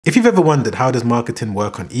If you've ever wondered how does marketing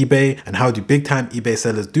work on eBay and how do big time eBay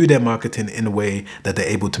sellers do their marketing in a way that they're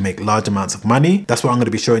able to make large amounts of money, that's what I'm going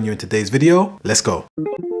to be showing you in today's video. Let's go.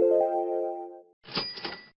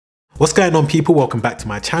 What's going on, people? Welcome back to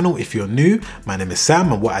my channel. If you're new, my name is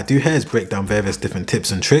Sam, and what I do here is break down various different tips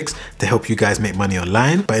and tricks to help you guys make money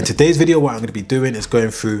online. But in today's video, what I'm going to be doing is going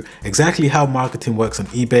through exactly how marketing works on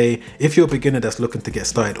eBay. If you're a beginner that's looking to get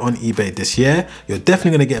started on eBay this year, you're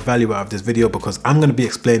definitely going to get value out of this video because I'm going to be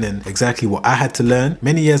explaining exactly what I had to learn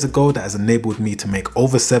many years ago that has enabled me to make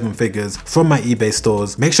over 7 figures from my eBay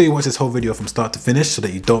stores. Make sure you watch this whole video from start to finish so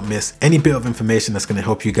that you don't miss any bit of information that's going to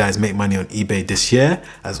help you guys make money on eBay this year.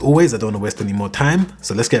 As always, I don't want to waste any more time,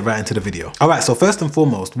 so let's get right into the video. Alright, so first and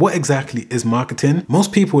foremost, what exactly is marketing?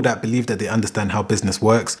 Most people that believe that they understand how business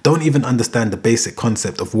works don't even understand the basic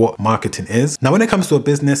concept of what marketing is. Now, when it comes to a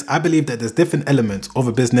business, I believe that there's different elements of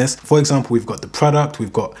a business. For example, we've got the product,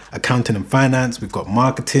 we've got accounting and finance, we've got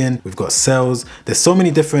marketing, we've got sales. There's so many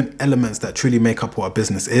different elements that truly make up what a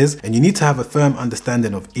business is, and you need to have a firm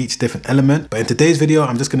understanding of each different element. But in today's video,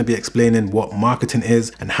 I'm just going to be explaining what marketing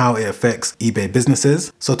is and how it affects eBay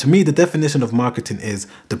businesses. So to me, the definition of marketing is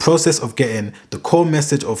the process of getting the core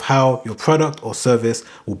message of how your product or service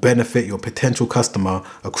will benefit your potential customer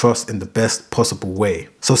across in the best possible way.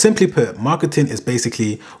 So simply put, marketing is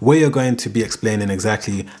basically where you're going to be explaining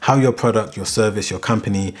exactly how your product, your service, your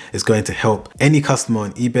company is going to help any customer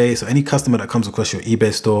on eBay. So any customer that comes across your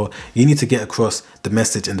eBay store, you need to get across the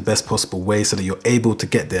message in the best possible way so that you're able to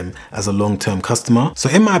get them as a long-term customer. So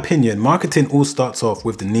in my opinion, marketing all starts off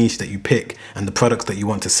with the niche that you pick and the products that you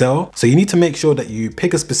want to sell. So you need to make sure that you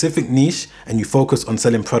pick a specific niche and you focus on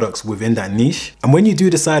selling products within that niche. And when you do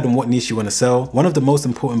decide on what niche you want to sell, one of the most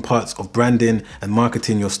important parts of branding and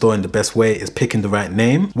marketing your store in the best way is picking the right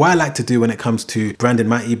name. What I like to do when it comes to branding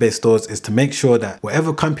my eBay stores is to make sure that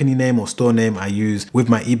whatever company name or store name I use with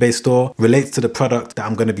my eBay store relates to the product that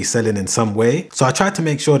I'm going to be selling in some way. So I try to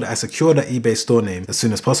make sure that I secure that eBay store name as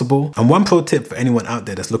soon as possible. And one pro tip for anyone out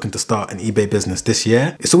there that's looking to start an eBay business this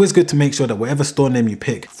year, it's always good to make sure that whatever store name you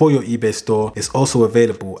pick for your eBay store is also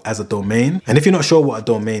available as a domain. And if you're not sure what a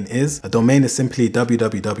domain is simply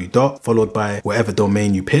www. followed by whatever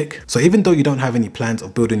domain you pick. So even though you don't have any plans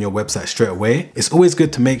of building your website straight away, it's always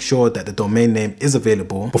good to make sure that the domain name is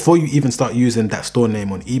available before you even start using that store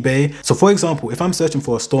name on eBay. So for example, if I'm searching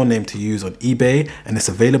for a store name to use on eBay and it's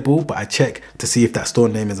available, but I check to see if that store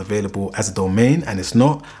name is available as a domain and it's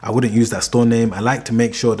not, I wouldn't use that store name. I like to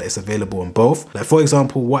make sure that it's available on both. Like for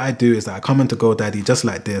example, what I do is that I come into GoDaddy just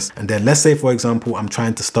like this, and then let's say for example, I'm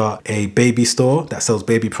trying to start a baby store that sells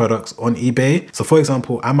baby products on eBay. So for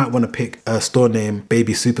example, I might want to pick a store name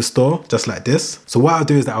Baby Superstore, just like this. So what I'll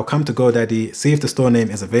do is that I'll come to GoDaddy, see if the store name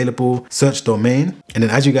is available, search domain, and then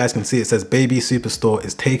as you guys can see, it says Baby Superstore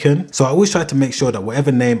is taken. So I always try to make sure that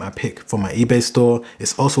whatever name I pick for my eBay store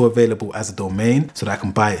is also available as a domain so that I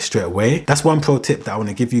can buy it straight away. That's one pro tip that I want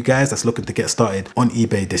to give you guys that's looking to get started on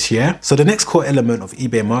eBay this year. So the next core element of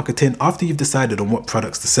eBay marketing, after you've decided on what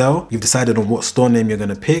products to sell, you've decided on what store name you're going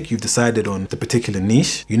to pick, you've decided on the particular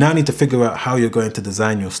niche, you now need to figure out how you're going to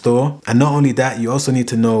design your store. And not only that, you also need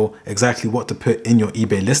to know exactly what to put in your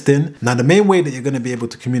eBay listing. Now, the main way that you're going to be able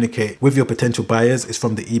to communicate with your potential buyers is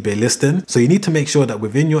from the eBay listing. So you need to make sure that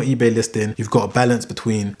within your eBay listing, you've got a balance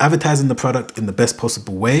between advertising the product in the best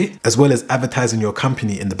possible way, as well as advertising your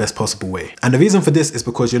company in the best possible way. And the reason for this is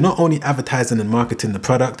because you're not only advertising and marketing the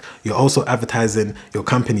product, you're also advertising your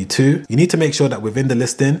company too. You need to make sure that within the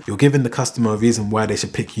listing, you're giving the customer a reason why they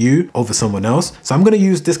should pick you over someone else. So I'm going to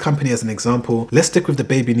use this company as an example. Let's stick with the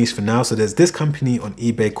baby niche for now. So there's this company on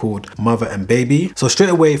eBay called Mother and Baby. So straight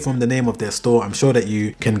away from the name of their store, I'm sure that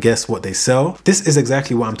you can guess what they sell. This is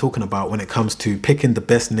exactly what I'm talking about when it comes to picking the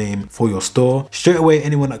best name for your store. Straight away,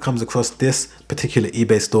 anyone that comes across this particular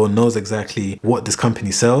eBay store knows exactly what this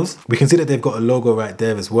company sells. We can see that they've got a logo right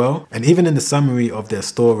there as well. And even in the summary of their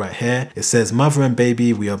store right here, it says Mother and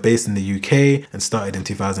Baby, we are based in the UK and started in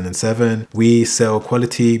 2007. We sell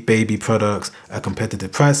quality baby products at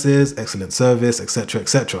competitive prices, excellent service, etc,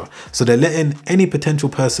 etc. So they're letting any potential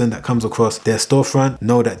person that comes across their storefront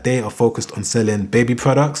know that they are focused on selling baby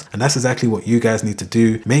products. And that's exactly what you guys need to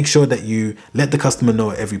do. Make sure that you let the customer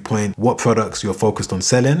know at every point what products you're focused on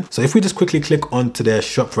selling. So if we just quickly click onto their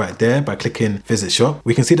shop right there by clicking visit shop,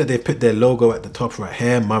 we can see that they've put their logo at the top right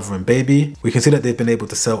here, Mother and Baby. We can see that they've been able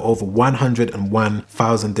to sell over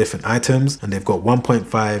 101,000 different items and they've got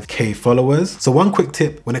 1.5k followers. So one quick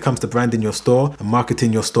tip when it comes to branding your store and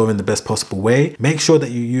marketing your store in the best possible way, make sure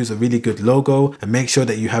that you use a really good logo and make sure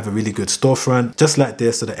that you have a really good storefront, just like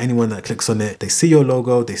this, so that anyone that clicks on it, they see your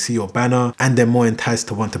logo, they see your banner, and they're more enticed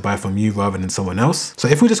to want to buy from you rather than someone else. So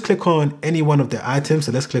if we just click on any one of the items,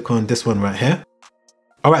 so let's click on this one right here.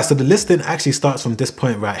 Alright, so the listing actually starts from this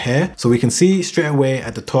point right here. So we can see straight away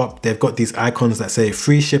at the top, they've got these icons that say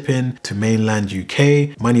free shipping to mainland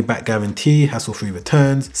UK, money back guarantee, hassle-free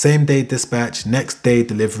returns, same day dispatch, next day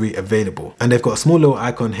delivery available. And they've got a small little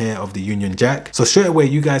icon here of the Union Jack. So straight away,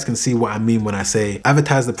 you guys can see what I mean when I say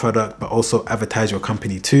advertise the product, but also advertise your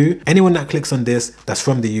company too. Anyone that clicks on this that's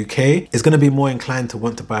from the UK is going to be more inclined to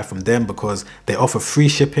want to buy from them because they offer free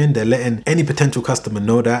shipping. They're letting any potential customer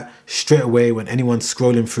know that straight away when anyone's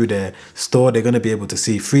scrolling through their store, they're going to be able to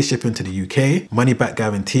see free shipping to the UK, money back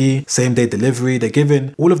guarantee, same day delivery. They're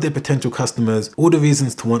giving all of their potential customers all the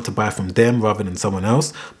reasons to want to buy from them rather than someone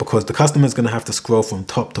else, because the customer is going to have to scroll from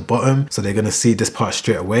top to bottom. So they're going to see this part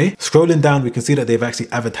straight away. Scrolling down, we can see that they've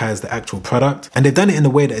actually advertised the actual product, and they've done it in a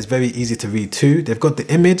way that is very easy to read too. They've got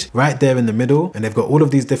the image right there in the middle, and they've got all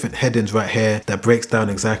of these different headings right here that breaks down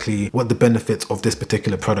exactly what the benefits of this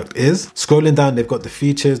particular product is. Scrolling down, they've got the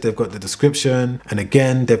features, they've got the description, and again,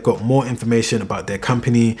 they've got more information about their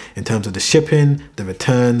company in terms of the shipping, the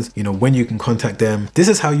returns, you know, when you can contact them. This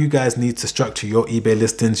is how you guys need to structure your eBay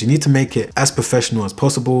listings. You need to make it as professional as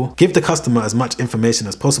possible. Give the customer as much information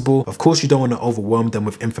as possible. Of course, you don't want to overwhelm them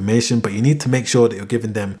with information, but you need to make sure that you're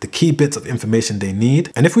giving them the key bits of information they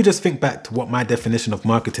need. And if we just think back to what my definition of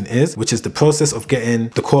marketing is, which is the process of getting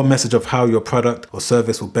the core message of how your product or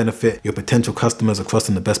service will benefit your potential customers across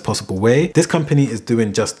in the best possible way, this company is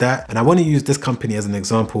doing just that. And I want to use this company as an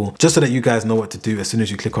example, just so that you guys know what to do as soon as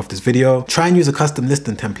you click off this video. Try and use a custom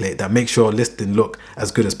listing template that makes your listing look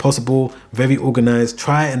as good as possible, very organized.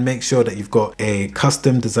 Try and make sure that you've got a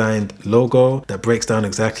custom designed logo that breaks down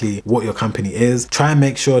exactly what your company is. Try and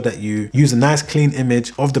make sure that you use a nice clean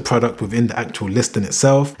image of the product within the actual listing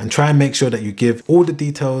itself, and try and make sure that you give all the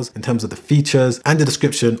details in terms of the features and the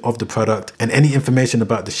description of the product and any information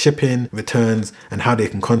about the shipping, returns, and how they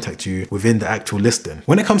can contact you within the actual listing.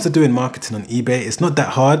 When it comes to doing marketing on eBay, it's not that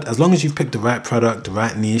hard. As long as you've picked the right product, the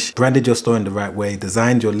right niche, branded your store in the right way,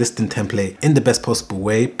 designed your listing template in the best possible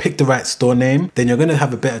way, pick the right store name, then you're going to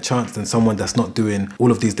have a better chance than someone that's not doing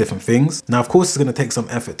all of these different things. Now, of course, it's going to take some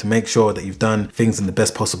effort to make sure that you've done things in the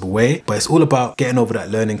best possible way, but it's all about getting over that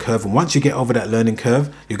learning curve. And once you get over that learning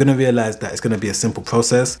curve, you're going to realize that it's going to be a simple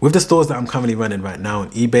process. With the stores that I'm currently running right now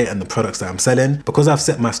on eBay and the products that I'm selling, because I've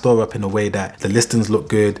set my store up in a way that the listings look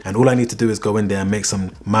good and all I need to do is go in there and make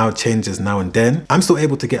some mild changes now and then, I'm still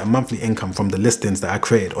able to get a monthly income from the listings that I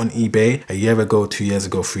created on eBay a year ago, 2 years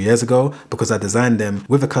ago, 3 years ago, because I designed them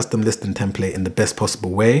with a custom listing template in the best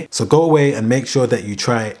possible way. So go away and make sure that you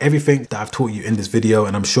try everything that I've taught you in this video,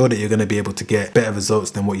 and I'm sure that you're going to be able to get better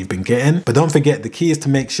results than what you've been getting. But don't forget, the key is to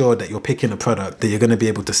make sure that you're picking a product that you're going to be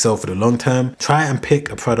able to sell for the long term. Try and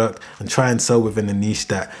pick a product and try and sell within a niche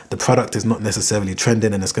that the product is not necessarily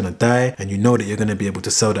trending and it's going to die, and you know that you're going to be able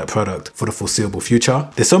to sell that product for the foreseeable future.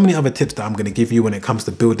 There's so many other tips that I'm going to give you when it comes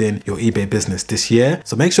to building your eBay business this year.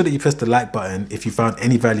 So make sure that you press the like button if you found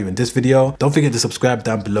any value in this video. Don't forget to subscribe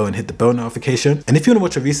down below and hit the bell notification. And if you want to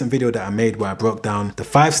watch a recent video that I made where I broke down the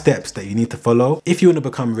 5 steps that you need to follow if you want to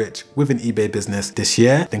become rich with an eBay business this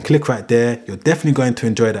year, then click right there. You're definitely going to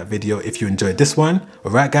enjoy that video if you enjoyed this one.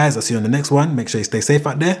 All right, guys, I'll see you on the next one. Make sure you stay safe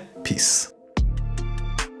out there. Peace.